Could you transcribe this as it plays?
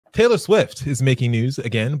Taylor Swift is making news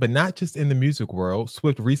again, but not just in the music world.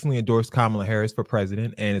 Swift recently endorsed Kamala Harris for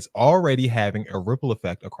president and is already having a ripple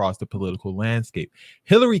effect across the political landscape.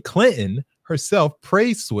 Hillary Clinton herself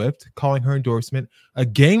praised Swift, calling her endorsement a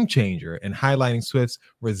game changer and highlighting Swift's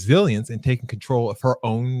resilience in taking control of her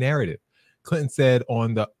own narrative. Clinton said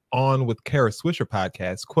on the On with Kara Swisher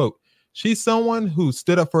podcast, quote, "She's someone who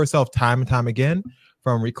stood up for herself time and time again,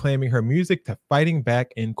 from reclaiming her music to fighting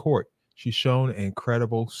back in court. She's shown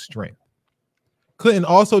incredible strength." Clinton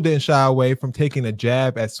also didn't shy away from taking a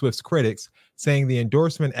jab at Swift's critics, saying the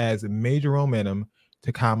endorsement adds major momentum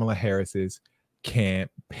to Kamala Harris's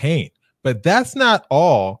campaign. But that's not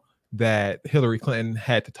all that Hillary Clinton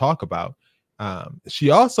had to talk about. She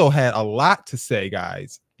also had a lot to say,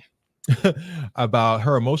 guys, about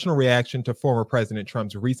her emotional reaction to former President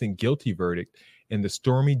Trump's recent guilty verdict in the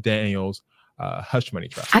Stormy Daniels hush money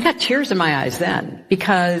trial. I got tears in my eyes then,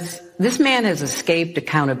 because this man has escaped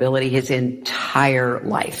accountability his entire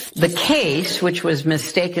life. The case, which was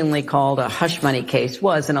mistakenly called a hush money case,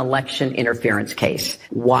 was an election interference case.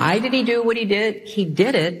 Why did he do what he did? He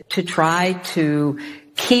did it to try to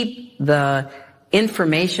keep the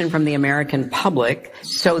information from the American public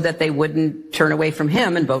so that they wouldn't turn away from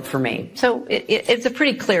him and vote for me. So it's a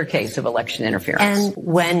pretty clear case of election interference. And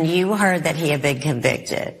when you heard that he had been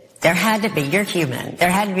convicted, there had to be, you're human,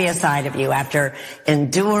 there had to be a side of you after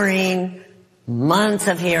enduring months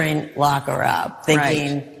of hearing lock her up,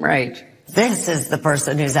 thinking, right. This is the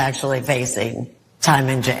person who's actually facing time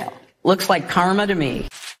in jail. Looks like karma to me.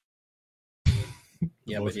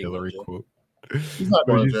 Yeah, but Hillary quote. He's not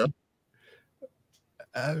going to jail.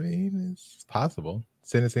 I mean, it's possible.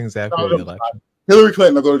 Sentencing's after the election. Hillary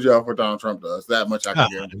Clinton will go to jail for Donald Trump does. That much I can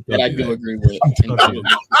guarantee. That I do agree with.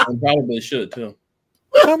 And probably should too.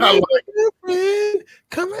 Come on, girlfriend.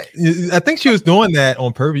 Come on. I think she was doing that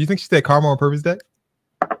on purpose. You think she said karma on purpose, Deck?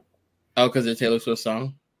 Oh, because it's Taylor Swift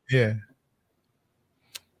song? Yeah.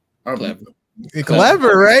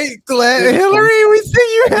 Clever, right? Hillary, we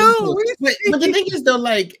see you help. But the thing is, though,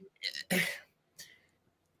 like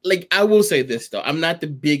I will say this though, I'm not the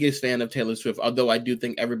biggest fan of Taylor Swift, although I do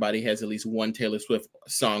think everybody has at least one Taylor Swift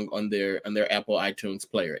song on their Apple iTunes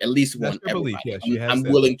player, at least one. Yeah, I'm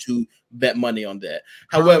willing to bet money on that.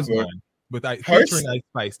 However, with featuring Ice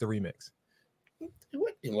Spice, the remix.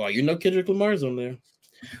 Well, you know Kendrick Lamar's on there,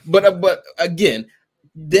 but again,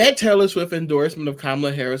 that Taylor Swift endorsement of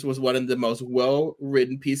Kamala Harris was one of the most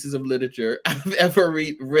well-written pieces of literature I've ever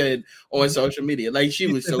read on social media. Like she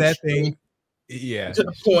was so that thing. Yeah, to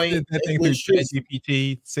the point that thing through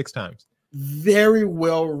GPT 6 times. Very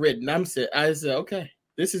well written. I said, okay,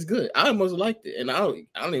 this is good. I almost liked it, and I don't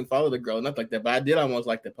even follow the girl, nothing like that. But I did almost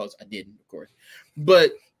like the post. I didn't, of course,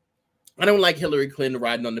 but I don't like Hillary Clinton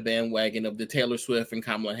riding on the bandwagon of the Taylor Swift and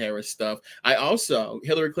Kamala Harris stuff.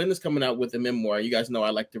 Hillary Clinton is coming out with a memoir. You guys know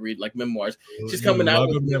I like to read like memoirs. She's coming out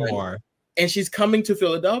with a memoir. And she's coming to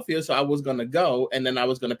Philadelphia, so I was going to go, and then I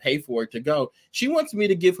was going to pay for it to go. She wants me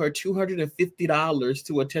to give her $250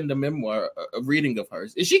 to attend a memoir, a reading of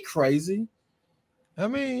hers. Is she crazy? I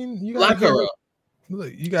mean, you got to hear her.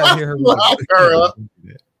 Look, you got to hear her. Lock her up.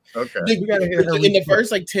 Okay. You got to hear her. In the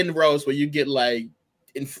first 10 rows where you get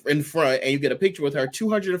in front and you get a picture with her,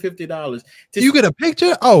 $250. You get a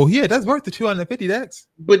picture? Oh, yeah, that's worth the $250, Dex.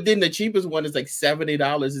 But then the cheapest one is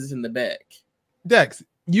 $70 is in the back. Dex,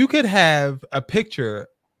 you could have a picture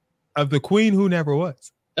of the queen who never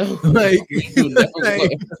was. I'm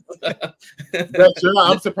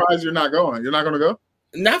surprised you're not going. You're not going to go?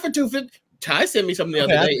 Not for $250. Ty sent me something the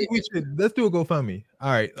other day. Let's do a GoFundMe.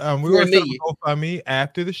 All right. We're going to set a GoFundMe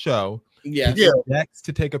after the show. Yeah. Dex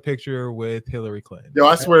to take a picture with Hillary Clinton. Yo,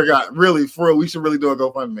 I swear to God, really, for real, we should really do a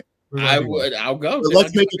GoFundMe. I would. I'll go. But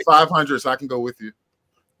let's make it 500 so I can go with you.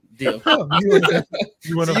 Deal. You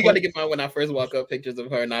got to get mine when I first walk up, pictures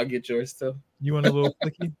of her, and I'll get yours too. You want a little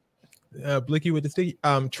blicky with the sticky?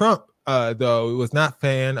 Trump, though, was not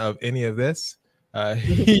fan of any of this.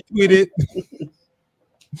 He tweeted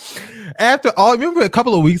after all. Remember a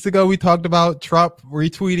couple of weeks ago we talked about Trump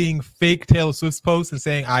retweeting fake Taylor Swift posts and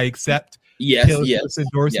saying, "I accept Taylor Swift's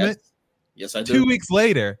endorsement." Yes, I do. 2 weeks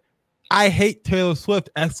later, "I hate Taylor Swift!"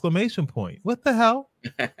 exclamation point. What the hell?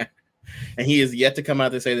 And he is yet to come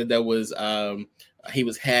out to say that was he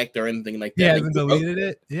was hacked or anything like that. Yeah, hasn't deleted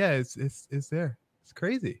it. Yeah, it's there. It's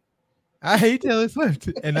crazy. I hate Taylor Swift,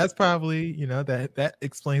 and that's probably that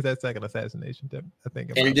explains that second assassination tip. I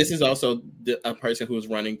think. And this is also a person who is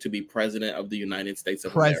running to be president of the United States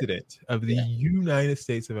of America. President of the United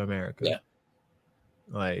States of America. Yeah,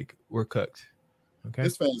 like we're cooked. Okay,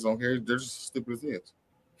 his fans don't care. They're just stupid as he is.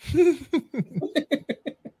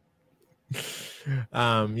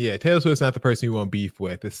 Yeah, Taylor Swift's not the person you want beef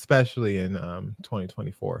with, especially in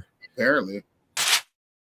 2024. Apparently.